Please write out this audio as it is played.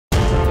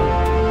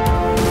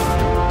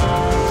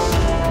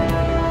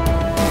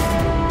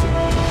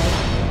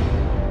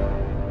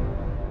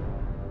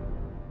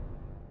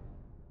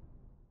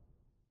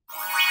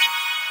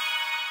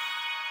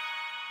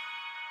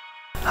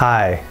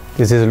Hi,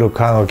 this is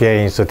Kahng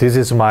again. So this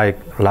is my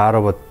lot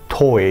of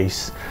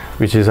toys,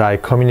 which is I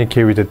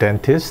communicate with the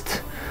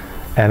dentist,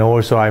 and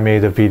also I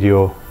made a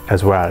video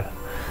as well.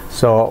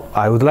 So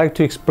I would like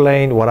to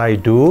explain what I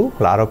do.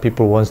 A lot of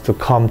people wants to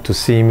come to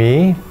see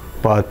me,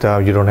 but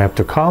you don't have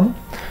to come.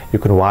 You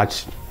can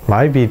watch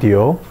my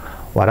video,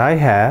 what I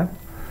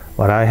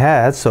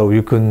had, so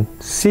you can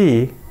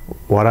see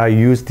what I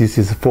use this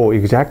is for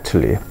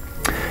exactly.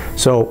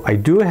 So I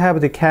do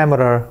have the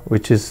camera,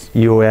 which is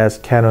EOS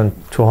Canon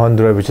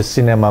 200, which is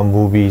cinema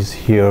movies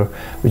here,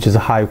 which is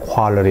high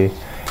quality,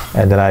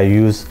 and then I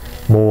use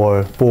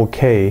more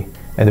 4K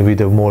and with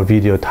the more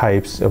video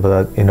types of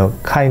the,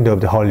 kind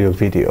of the Hollywood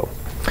video.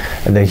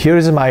 And then here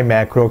is my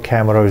macro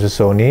camera, which is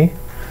Sony.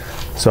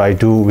 So I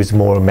do with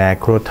more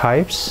macro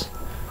types,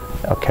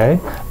 okay.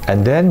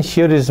 And then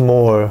here is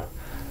more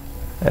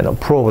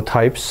probe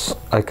types.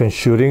 I can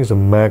shooting the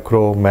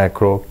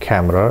macro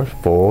camera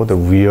for the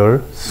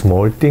real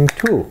small thing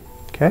too,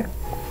 okay.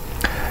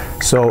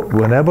 So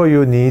whenever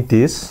you need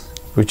this,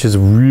 which is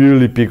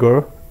really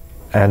bigger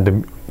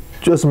and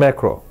just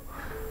macro,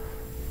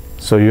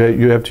 so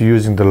you have to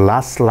using the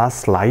last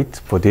light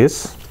for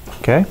this,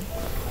 okay.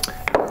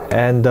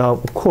 And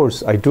of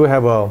course I do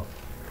have a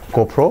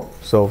GoPro,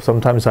 so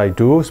sometimes I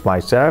do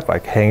myself, I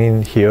hang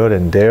in here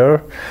and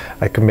there.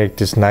 I can make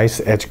this nice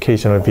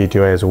educational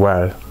video as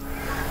well.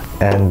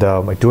 And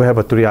I do have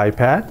a 3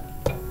 iPad.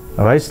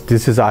 All right, so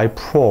this is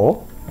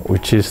iPro,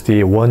 which is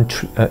the 1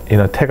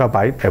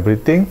 terabyte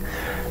everything.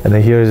 And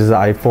then here is the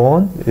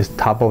iPhone, it's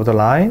top of the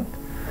line.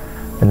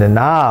 And then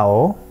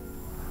now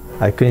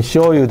I can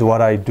show you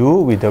what I do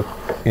with the,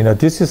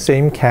 this is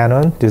same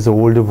Canon, this is the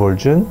older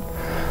version.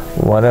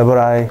 Whenever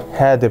I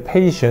had the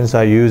patients,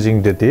 I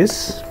using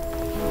this.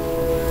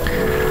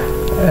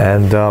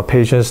 And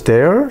patients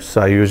there,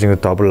 so I using a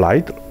double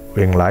light,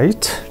 ring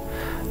light,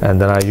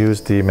 and then I use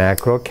the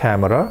macro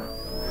camera.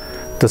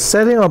 The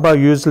setting about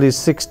usually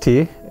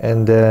 60,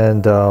 and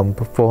then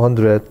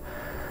 400,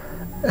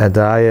 and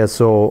the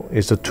ISO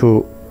is a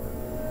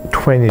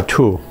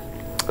 222.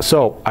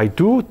 So I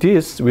do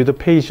this with the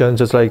patient,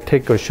 just like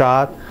take a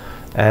shot,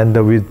 and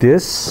with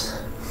this,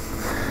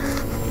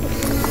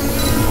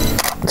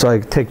 so I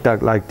take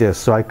that like this,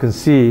 so I can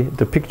see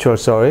the picture.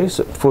 Sorry,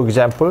 so for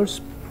example.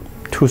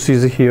 2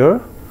 C's here,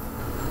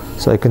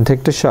 so I can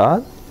take the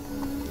shot.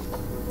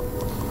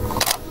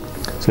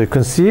 So you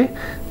can see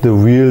the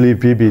really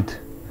vivid,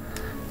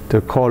 the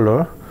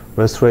color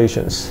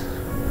restorations.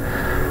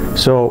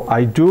 So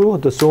I do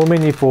so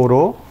many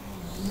photo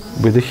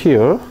with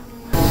here,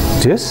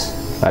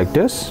 like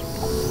this,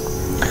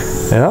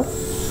 yeah.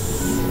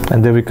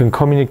 And then we can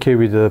communicate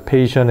with the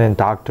patient and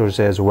doctors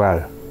as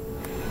well.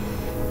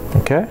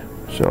 Okay,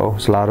 so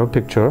it's a lot of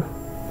picture,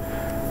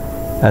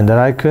 and then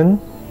I can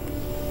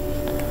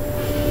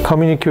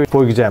communicate.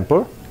 For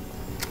example,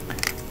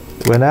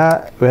 when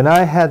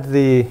I had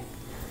the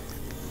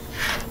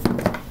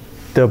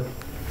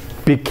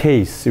big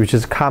case, which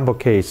is combo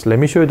case. Let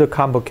me show you the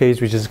combo case,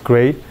 which is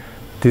great.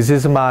 This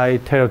is my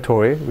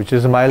territory, which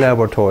is my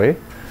laboratory,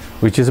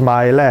 which is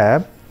my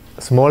lab,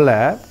 small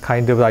lab.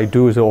 Kind of I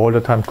do so all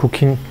the time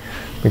cooking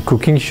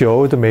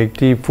show to make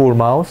the full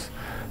mouth,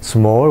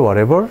 small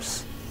whatever,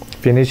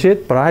 finish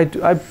it. But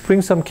I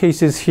bring some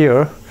cases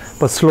here,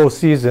 but slow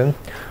season.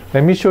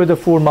 Let me show you the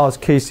full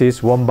mouth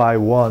cases one by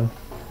one.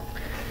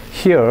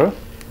 Here,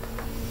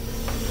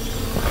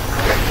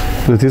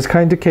 so this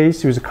kind of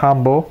case is a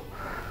combo,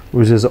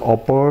 which is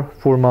upper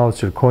full mouth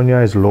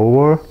zirconia is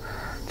lower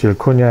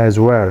zirconia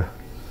as well.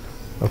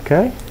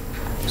 Okay,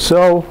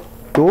 so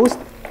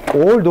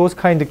all those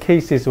kind of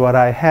cases what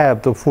I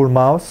have the full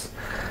mouth,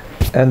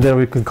 and then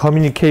we can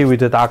communicate with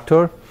the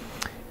doctor,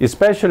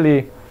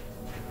 especially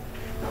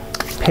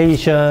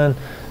patient.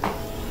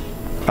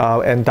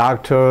 And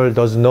doctor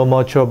doesn't know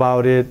much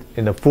about it.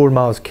 In the full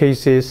mouth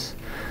cases,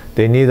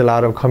 they need a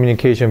lot of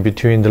communication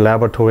between the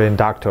laboratory and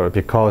doctor,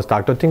 because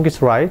doctor think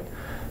it's right,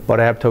 but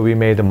after we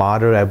made the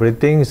model,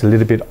 everything is a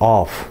little bit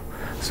off.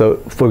 So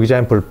for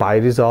example,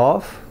 bite is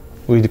off,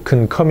 we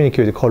can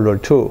communicate the color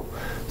too.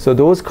 So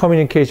those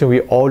communication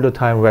we all the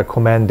time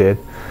recommended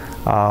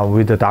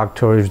with the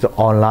doctors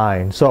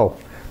online. So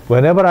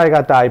whenever I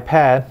got the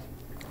iPad,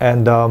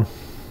 and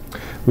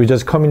we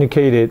just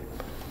communicated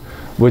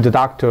with the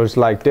doctors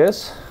like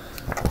this.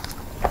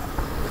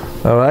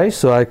 All right,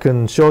 so I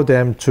can show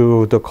them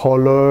to the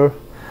color,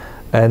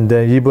 and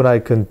then even I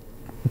can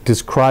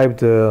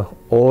describe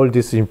all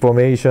this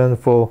information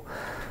for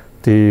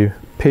the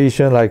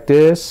patient like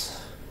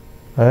this,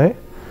 right?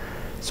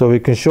 So we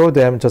can show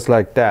them just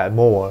like that,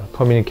 more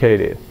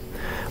communicated.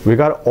 We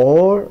got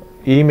all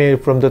email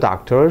from the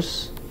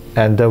doctors,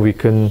 and then we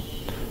can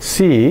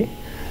see,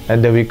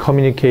 and then we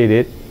communicate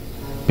it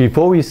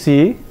before we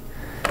see,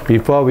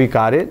 before we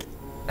got it,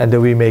 and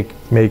then we make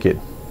it.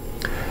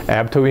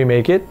 After we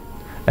make it,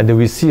 and then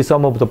we see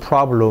some of the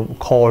problem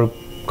called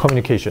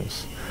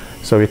communications.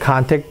 So we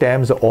contact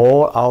them, so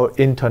all our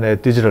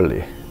internet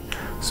digitally.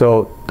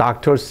 So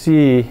doctors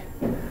see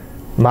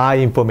my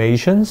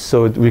information,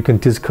 so we can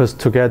discuss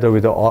together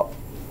with the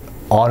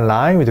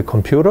online with the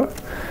computer,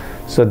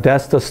 So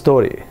that's the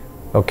story.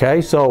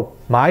 Okay, so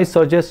my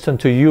suggestion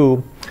to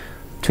you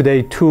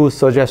today, two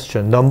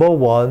suggestions. Number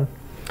one,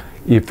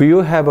 if you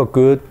have a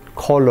good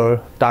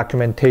color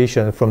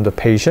documentation from the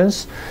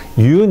patients,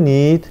 you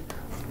need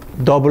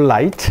double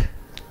light,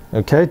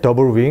 okay,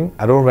 double ring.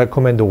 I don't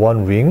recommend the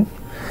one ring.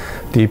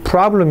 The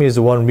problem is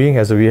one ring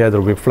as we had a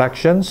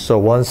reflection, so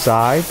one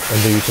side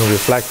and then you can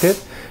reflect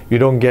it. You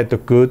don't get the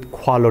good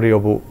quality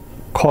of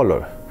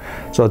color.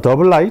 So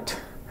double light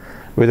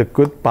with a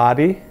good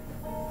body,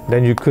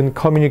 then you can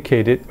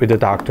communicate it with the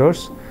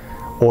doctors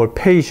or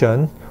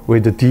patient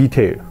with the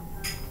detail.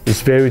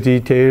 It's very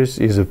detailed,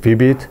 it's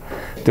vivid,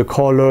 the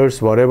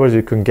colors, whatever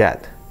you can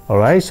get. All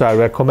right, so I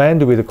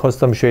recommend with a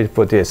custom shade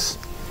for this.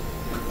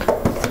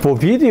 For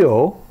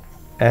video,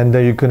 and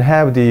then you can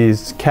have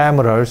these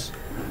cameras,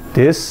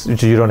 this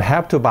which you don't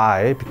have to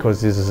buy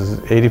because this is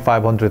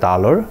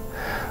 $8,500.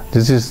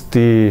 This is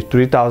the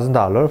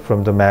 $3,000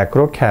 from the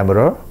macro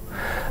camera.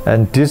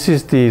 And this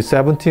is the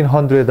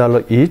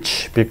 $1,700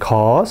 each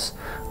because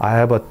I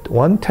have a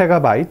 1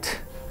 terabyte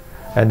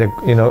and the,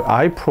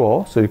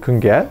 iPro, so you can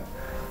get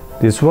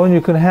this one.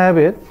 You can have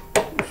it.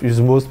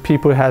 Most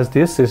people has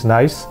this. It's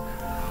nice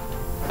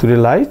to the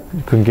light.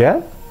 You can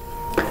get,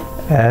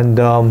 and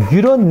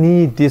you don't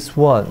need this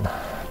one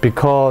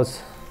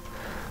because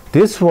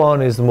this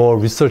one is more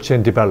research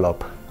and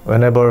develop.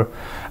 Whenever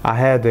I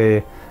had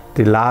a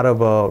lot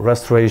of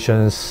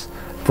restorations,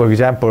 for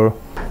example,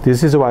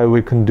 this is why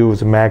we can do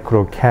the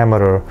macro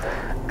camera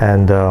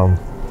and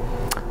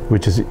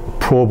which is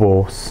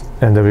probos,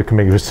 and then we can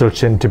make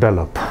research and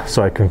develop.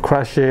 So I can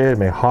crash it,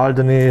 make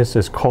hardness,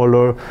 its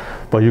color,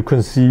 but you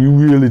can see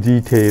really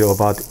detail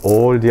about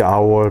all the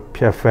our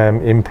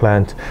PFM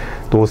implant,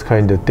 those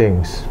kind of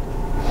things.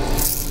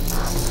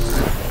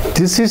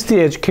 This is the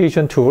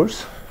education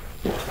tools.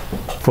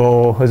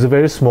 It's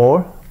very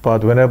small,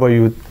 but whenever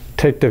you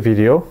take the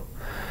video,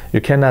 you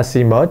cannot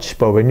see much,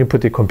 but when you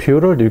put the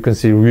computer, you can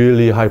see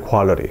really high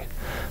quality.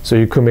 So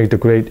you can make the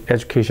great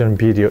education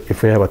video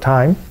if you have a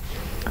time.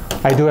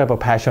 I do have a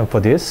passion for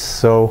this,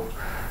 so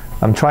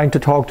I'm trying to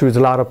talk to a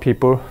lot of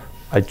people.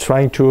 I'm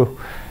trying to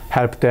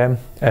help them,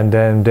 and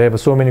then they have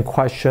so many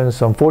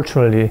questions.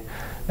 Unfortunately,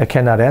 I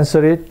cannot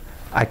answer it.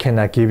 I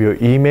cannot give you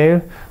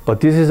email,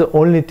 but this is the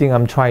only thing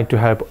I'm trying to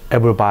help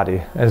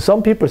everybody. And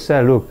some people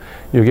say, look,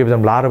 you give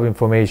them a lot of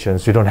information,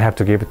 so you don't have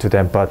to give it to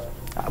them, but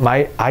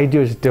my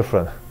idea is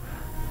different.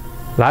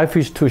 Life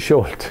is too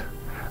short.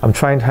 I'm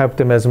trying to help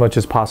them as much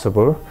as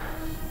possible.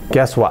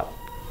 Guess what?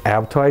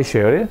 After I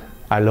share it,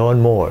 I learn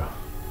more.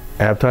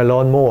 After I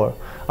learn more,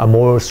 I'm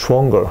more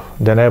stronger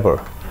than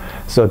ever.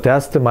 So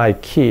that's my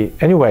key.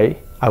 Anyway,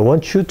 I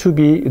want you to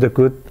be the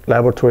good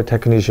laboratory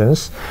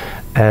technicians,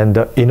 and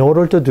in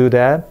order to do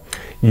that,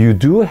 you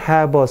do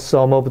have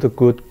some of the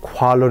good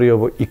quality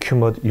of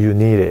equipment you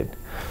needed.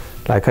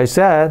 Like I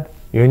said,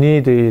 you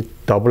need a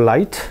double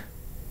light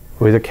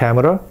with a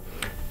camera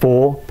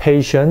for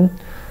patient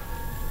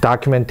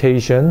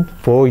documentation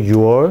for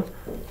your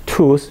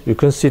tooth. You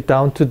can sit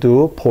down to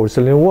do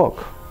porcelain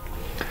work.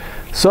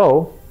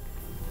 So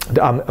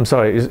I'm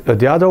sorry,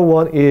 the other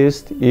one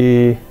is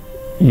you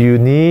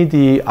need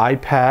the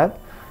iPad,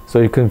 so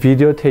you can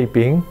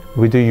videotaping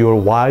with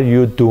while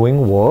you're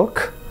doing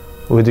work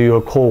with your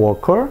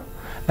coworker,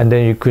 and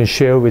then you can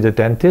share with the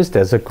dentist.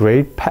 That's a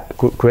great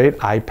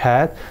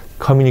iPad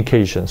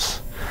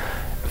communications.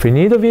 If you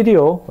need a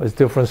video, it's a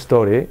different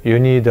story. You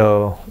need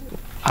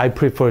I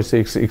prefer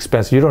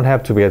expensive. You don't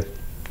have to get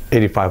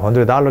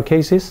 $8,500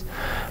 cases,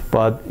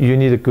 but you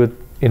need a good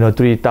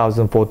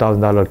 $3,000,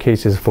 $4,000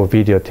 cases for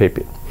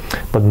videotaping.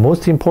 But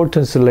most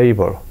important is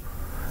labor.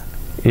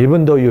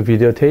 Even though you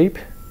videotape,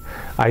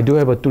 I do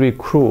have a 3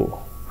 crew.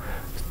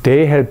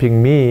 They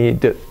helping me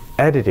the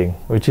editing,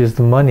 which is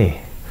the money.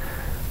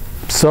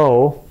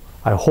 So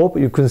I hope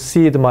you can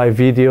see my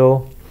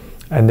video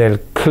and then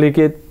click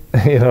it,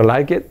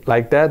 like it,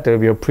 like that. They'll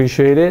be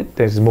appreciated.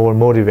 They're more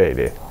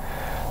motivated.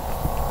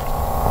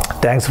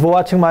 Thanks for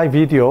watching my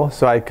video,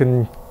 so I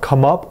can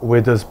come up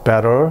with this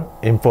better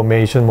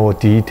information, more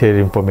detailed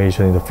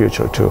information in the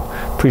future too.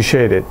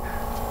 Appreciate it.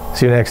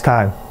 See you next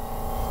time.